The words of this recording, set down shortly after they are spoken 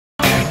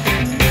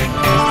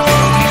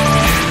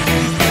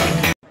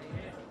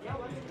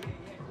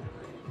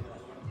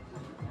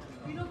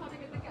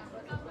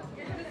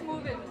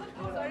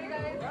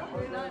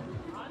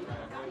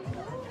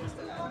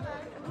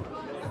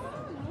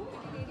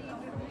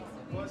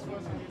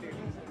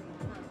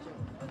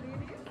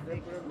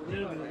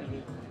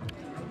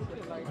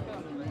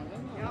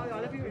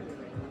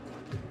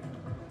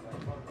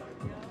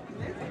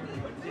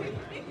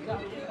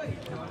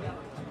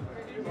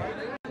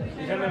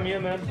Disha ma'am, here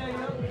ma'am.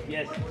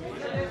 Yes.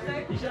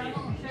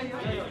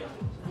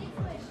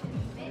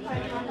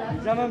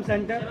 Disha ma'am,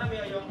 center.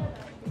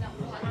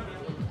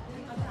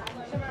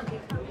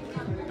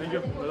 Thank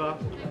you. Bye.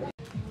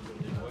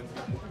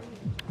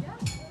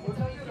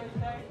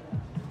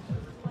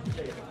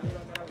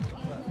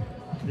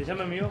 Disha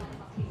ma'am, you.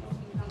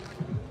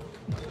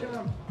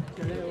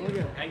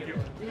 Thank you.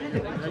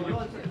 Thank you.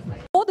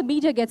 Before the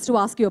media gets to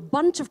ask you a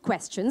bunch of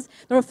questions,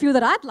 there are a few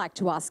that I'd like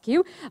to ask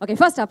you. Okay,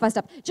 first up,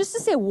 just to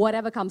say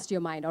whatever comes to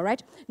your mind, all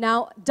right?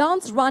 Now,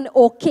 dance, run,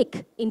 or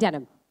kick in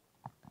denim?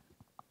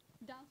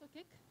 Dance or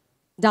kick?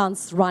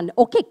 Dance, run,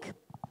 or kick?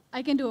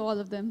 I can do all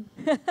of them.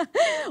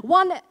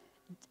 One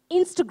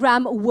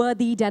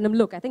Instagram-worthy denim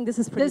look. I think this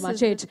is pretty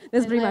much it.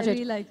 This is pretty much it. I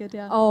really like it,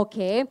 yeah.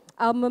 Okay.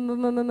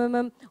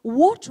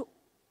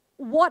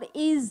 What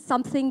is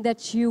something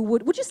that you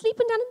would you sleep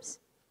in denims?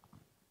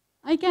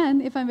 I can,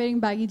 if I'm wearing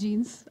baggy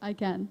jeans, I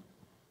can.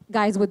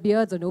 Guys with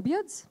beards or no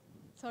beards?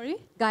 Sorry?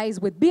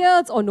 Guys with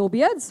beards or no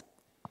beards?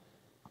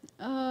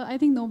 I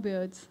think no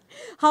beards.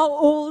 How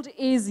old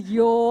is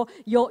your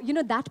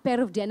that pair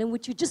of denim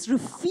which you just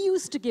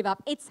refuse to give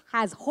up? It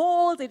has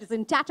holes, it is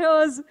in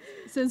tatters.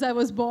 Since I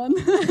was born.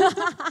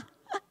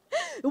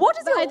 What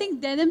is I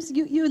think denims,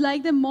 you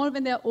like them more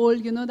when they're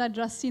old, you know, that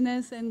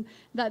rustiness and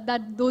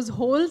those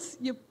holes,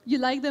 you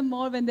like them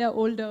more when they're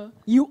older.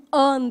 You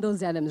earn those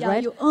denims,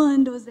 right? Yeah, you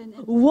earn those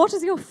denims. What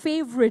is your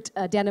favorite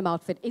denim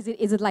outfit? Is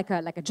it like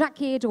a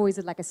jacket or is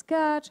it like a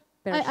skirt?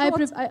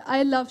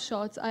 I love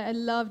shorts. I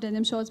love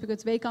denim shorts because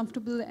it's very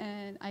comfortable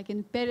and I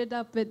can pair it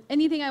up with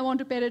anything I want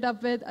to pair it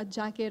up with, a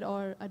jacket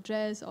or a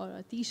dress or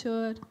a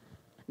t-shirt.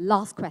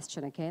 Last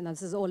question, okay? Now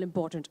this is all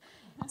important.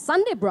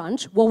 Sunday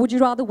brunch, what would you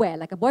rather wear?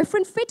 Like a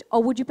boyfriend fit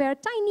or would you pair a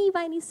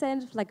tiny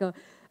set like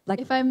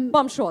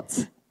bum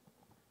shorts?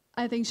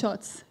 I think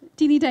shorts.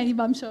 Teeny tiny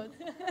bum shorts.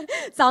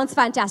 Sounds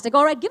fantastic.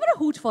 All right, give it a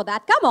hoot for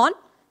that. Come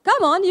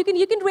on. You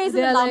can raise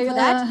an alarm for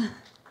that.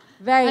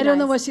 Very nice. I don't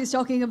know what she's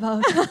talking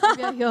about.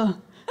 We are here.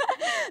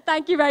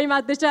 Thank you very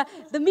much, Disha.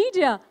 The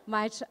media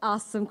might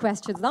ask some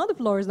questions. Now the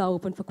floor is now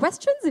open for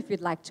questions. If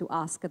you'd like to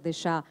ask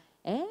Disha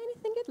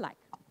anything you'd like.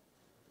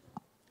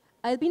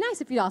 It'd be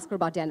nice if you ask her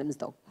about denims,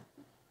 though.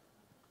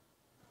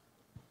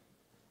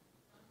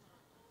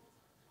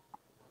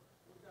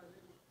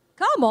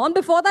 Come on,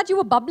 before that you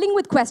were bubbling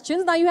with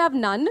questions, now you have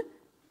none.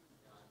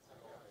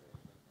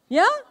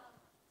 Yeah?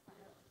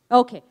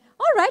 Okay.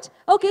 All right.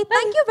 Okay,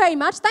 thank you very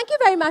much. Thank you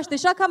very much,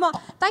 Disha. Come on.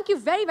 Thank you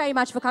very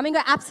much for coming.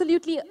 You're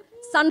absolutely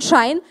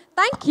sunshine.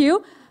 Thank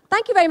you.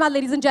 Thank you very much,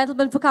 ladies and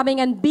gentlemen, for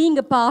coming and being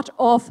a part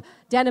of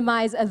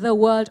Denimize the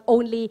World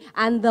Only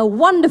and the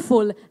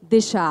wonderful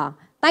Disha.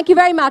 Thank you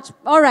very much.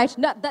 All right.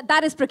 No,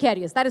 that is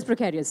precarious. That is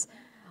precarious.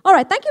 All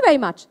right. Thank you very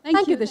much.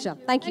 Thank you, Disha.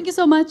 Thank you. Thank you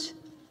so much.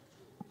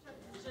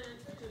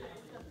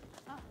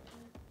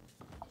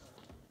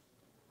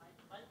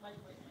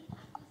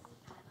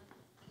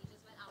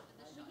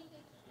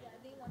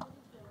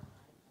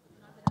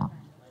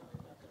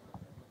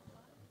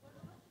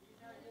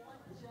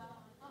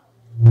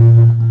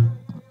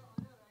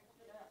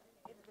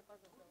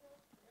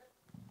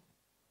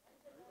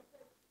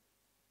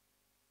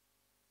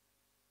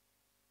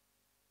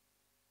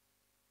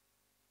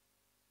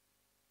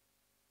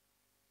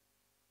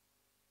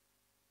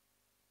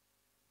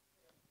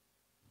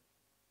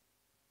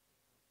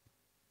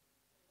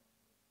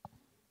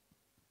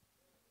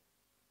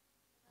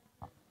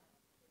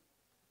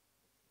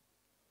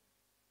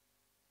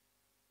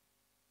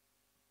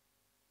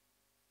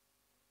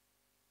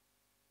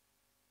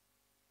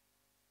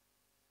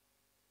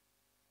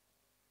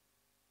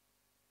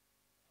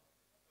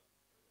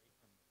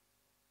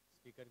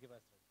 Speaker के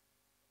पास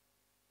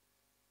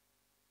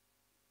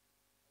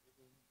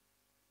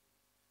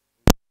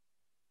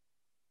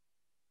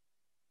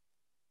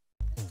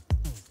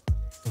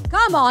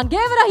Come on, give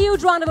it a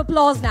huge round of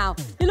applause now.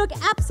 You look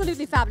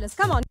absolutely fabulous.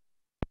 Come on.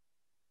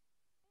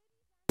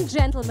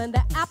 Gentlemen,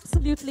 the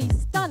absolutely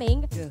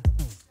stunning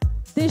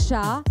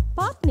Disha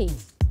Patani.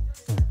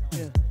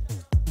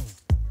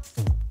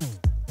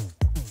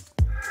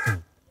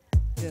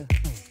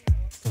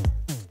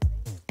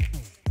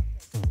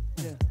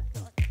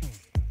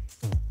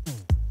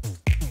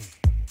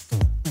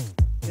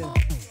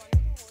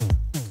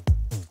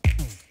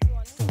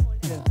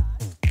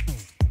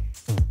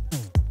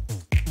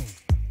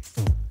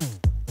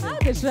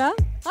 Disha,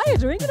 how are you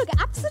doing? You look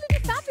absolutely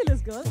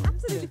fabulous, girl.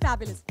 Absolutely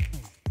fabulous.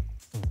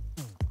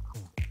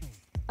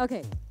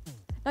 Okay.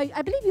 Now,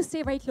 I believe you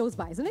stay very close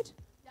by, isn't it?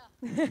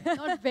 Yeah.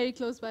 Not very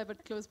close by,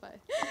 but close by.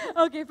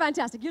 Okay,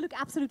 fantastic. You look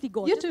absolutely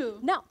gorgeous. You too.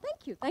 Now,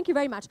 thank you. Thank you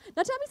very much.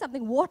 Now, tell me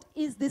something. What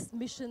is this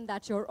mission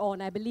that you're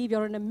on? I believe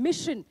you're on a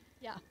mission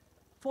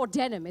for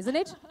denim, isn't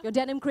it? You're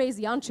denim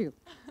crazy, aren't you?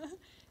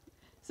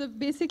 So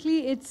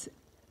basically,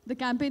 the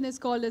campaign is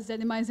called as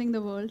Denimizing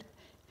the World.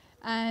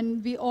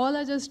 And we all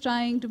are just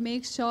trying to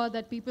make sure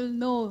that people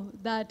know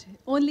that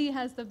only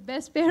has the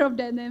best pair of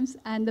denims,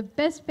 and the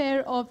best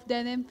pair of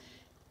denim,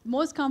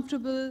 most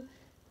comfortable,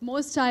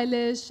 most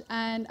stylish,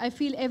 and I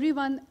feel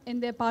everyone in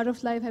their part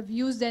of life have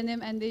used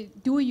denim, and they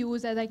do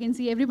use, as I can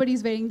see,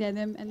 everybody's wearing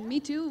denim, and me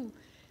too.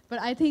 But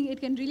I think it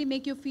can really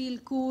make you feel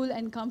cool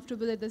and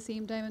comfortable at the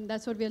same time, and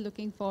that's what we are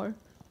looking for.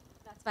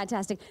 That's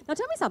fantastic. Now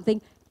tell me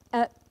something.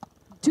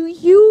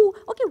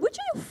 Which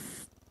are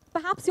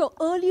perhaps your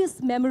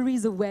earliest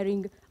memories of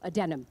wearing a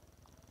denim?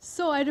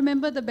 So I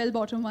remember the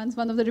bell-bottom ones,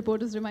 one of the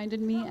reporters reminded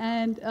me,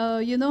 and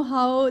you know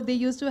how they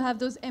used to have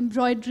those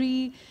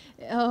embroidery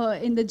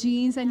in the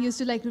jeans and used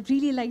to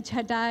really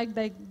chatag,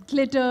 like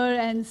glitter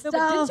and stuff. No,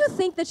 but didn't you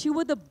think that you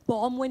were the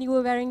bomb when you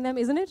were wearing them,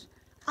 isn't it?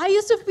 I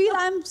used to feel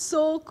I'm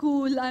so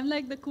cool. I'm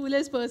like the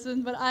coolest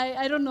person, but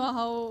I don't know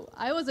how.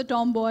 I was a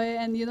tomboy,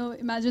 and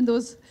imagine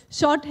those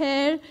short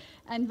hair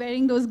and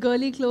wearing those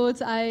girly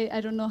clothes.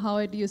 I don't know how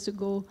it used to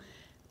go.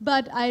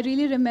 But I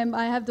really remember,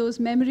 I have those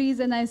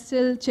memories, and I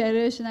still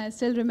cherish, and I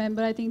still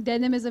remember. I think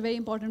denim is a very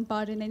important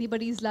part in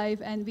anybody's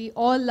life, and we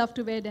all love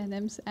to wear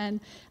denims.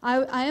 And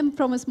I am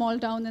from a small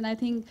town, and I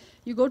think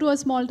you go to a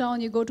small town,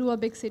 you go to a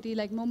big city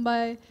like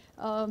Mumbai,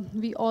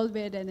 we all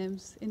wear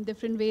denims in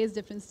different ways,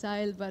 different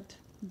style, but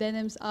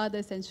denims are the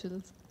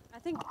essentials.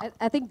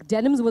 I think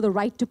denims were the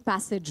rite to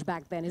passage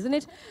back then, isn't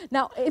it?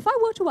 Now, if I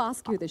were to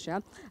ask you,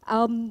 Disha,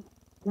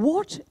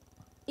 what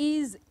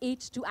is it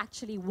to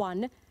actually,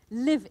 one,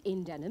 live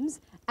in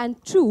denims,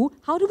 and two,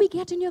 how do we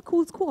get in your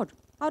cool squad?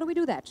 How do we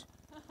do that?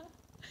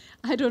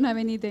 I don't have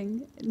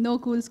anything. No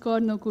cool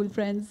squad, no cool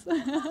friends.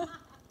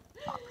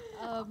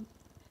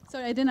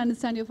 Sorry, I didn't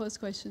understand your first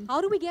question.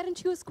 How do we get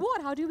into your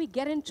squad? How do we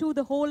get into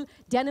the whole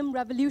denim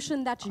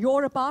revolution that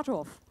you're a part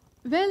of?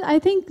 Well, I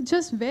think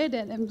just wear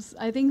denims.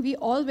 I think we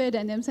all wear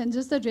denims, and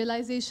just the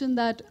realization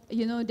that,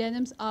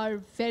 denims are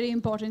very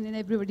important in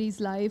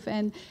everybody's life.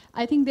 And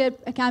I think their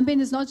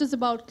campaign is not just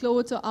about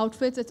clothes or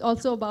outfits, it's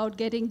also about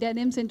getting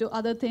denims into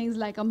other things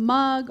like a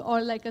mug or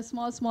like a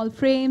small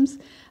frames,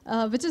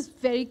 which is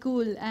very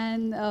cool.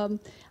 And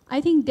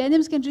I think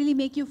denims can really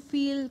make you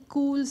feel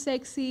cool,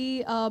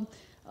 sexy,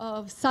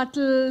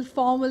 subtle,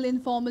 formal,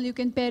 informal. You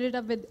can pair it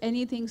up with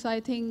anything. So I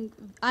think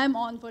I'm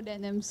on for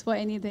denims for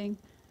anything.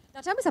 Now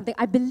tell me something,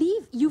 I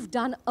believe you've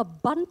done a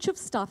bunch of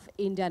stuff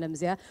in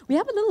denims, yeah? We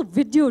have a little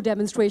video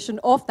demonstration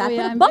of that, Oh, yeah,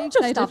 but a I'm bunch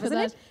very of excited stuff, for isn't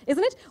that. it?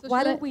 Isn't it? So Why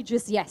should don't we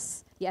just,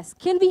 yes.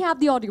 Can we have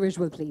the audio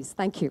visual, please?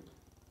 Thank you.